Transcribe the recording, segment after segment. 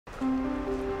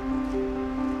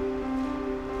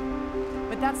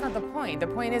But that's not the point. The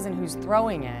point isn't who's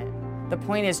throwing it. The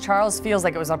point is Charles feels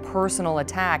like it was a personal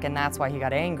attack and that's why he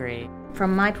got angry.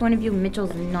 From my point of view,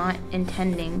 Mitchell's not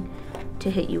intending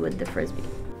to hit you with the Frisbee.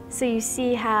 So you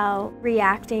see how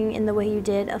reacting in the way you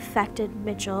did affected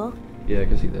Mitchell? Yeah, I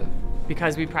can see that.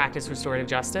 Because we practice restorative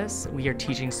justice, we are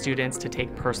teaching students to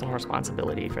take personal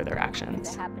responsibility for their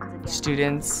actions.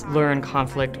 Students learn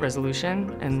conflict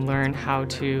resolution and learn how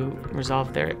to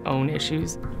resolve their own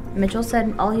issues. Mitchell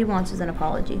said all he wants is an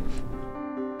apology.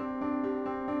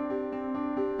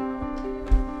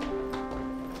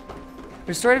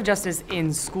 Restorative justice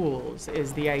in schools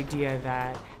is the idea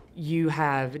that you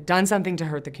have done something to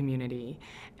hurt the community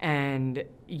and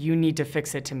you need to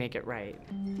fix it to make it right.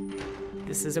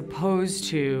 This is opposed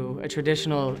to a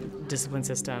traditional discipline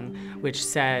system which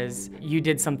says you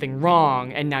did something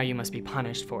wrong and now you must be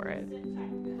punished for it.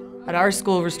 At our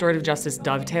school, restorative justice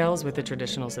dovetails with the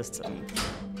traditional system.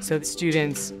 So that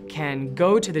students can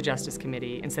go to the Justice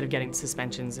Committee instead of getting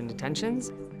suspensions and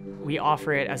detentions. We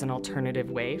offer it as an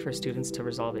alternative way for students to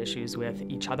resolve issues with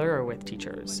each other or with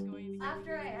teachers.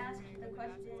 After I ask the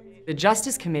question, the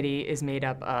Justice Committee is made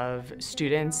up of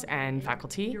students and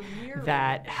faculty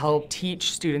that help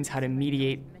teach students how to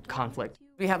mediate conflict.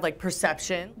 We have like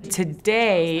perception.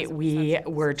 Today, we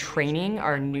were training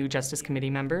our new Justice Committee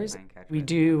members. We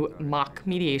do mock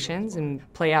mediations and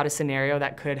play out a scenario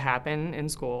that could happen in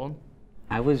school.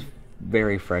 I was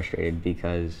very frustrated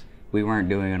because we weren't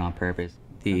doing it on purpose.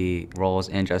 The roles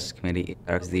in Justice Committee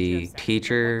are the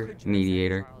teacher,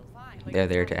 mediator. They're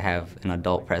there to have an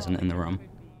adult present in the room.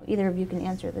 either of you can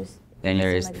answer this. Then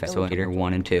there is facilitator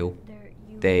 1 and 2.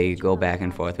 They go back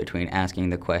and forth between asking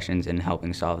the questions and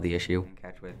helping solve the issue.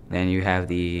 Then you have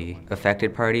the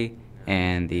affected party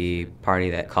and the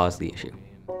party that caused the issue.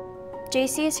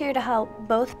 JC is here to help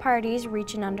both parties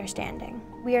reach an understanding.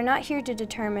 We are not here to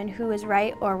determine who is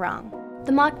right or wrong.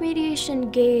 The mock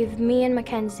mediation gave me and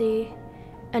Mackenzie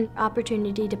an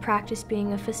opportunity to practice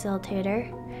being a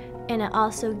facilitator, and it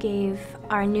also gave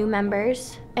our new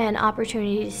members an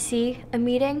opportunity to see a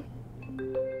meeting.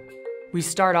 We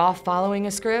start off following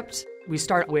a script. We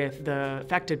start with the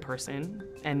affected person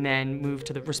and then move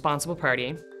to the responsible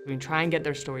party. We try and get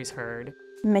their stories heard.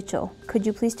 Mitchell, could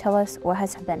you please tell us what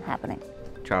has been happening?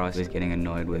 Charles was getting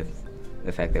annoyed with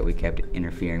the fact that we kept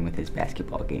interfering with his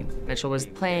basketball game. Mitchell was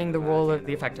playing the role of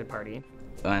the affected party.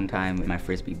 One time my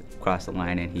Frisbee crossed the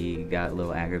line and he got a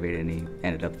little aggravated and he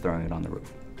ended up throwing it on the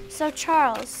roof. So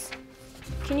Charles,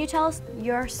 can you tell us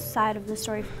your side of the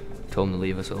story? Told him to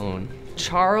leave us alone.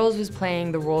 Charles was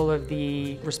playing the role of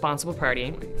the responsible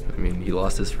party. I mean, he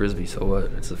lost his Frisbee, so what?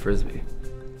 It's a Frisbee.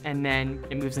 And then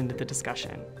it moves into the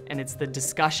discussion. And it's the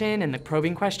discussion and the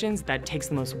probing questions that takes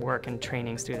the most work in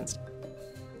training students.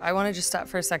 I want to just stop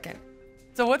for a second.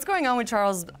 So what's going on with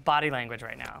Charles' body language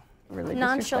right now? Really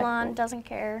Nonchalant, doesn't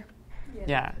care.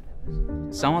 Yeah.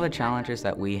 Some of the challenges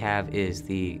that we have is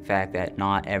the fact that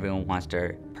not everyone wants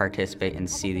to participate and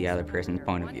see the other person's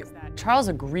point of view. Charles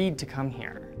agreed to come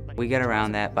here. We get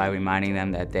around that by reminding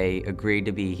them that they agreed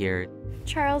to be here.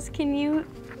 Charles, can you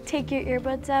take your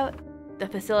earbuds out? The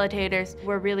facilitators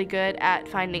were really good at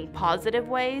finding positive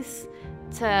ways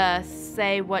to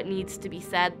say what needs to be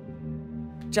said.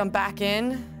 Jump back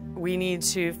in. We need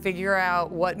to figure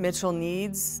out what Mitchell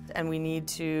needs, and we need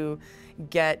to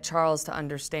get Charles to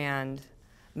understand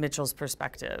Mitchell's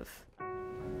perspective.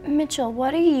 Mitchell,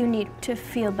 what do you need to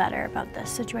feel better about this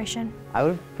situation? I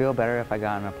would feel better if I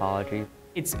got an apology.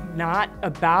 It's not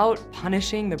about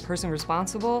punishing the person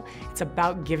responsible, it's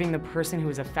about giving the person who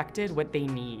is affected what they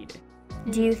need.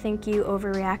 Do you think you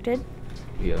overreacted?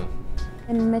 Yeah.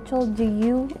 And Mitchell, do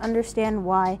you understand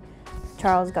why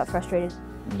Charles got frustrated?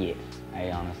 Yeah,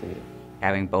 I honestly do.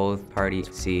 Having both parties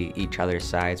see each other's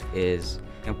sides is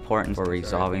important for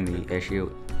resolving the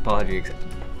issue. Apology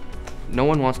accepted. No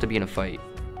one wants to be in a fight,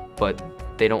 but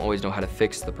they don't always know how to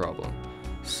fix the problem.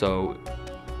 So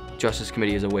Justice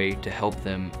Committee is a way to help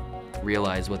them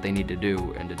realize what they need to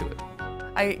do and to do it.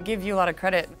 I give you a lot of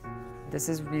credit. This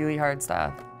is really hard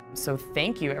stuff. So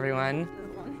thank you, everyone.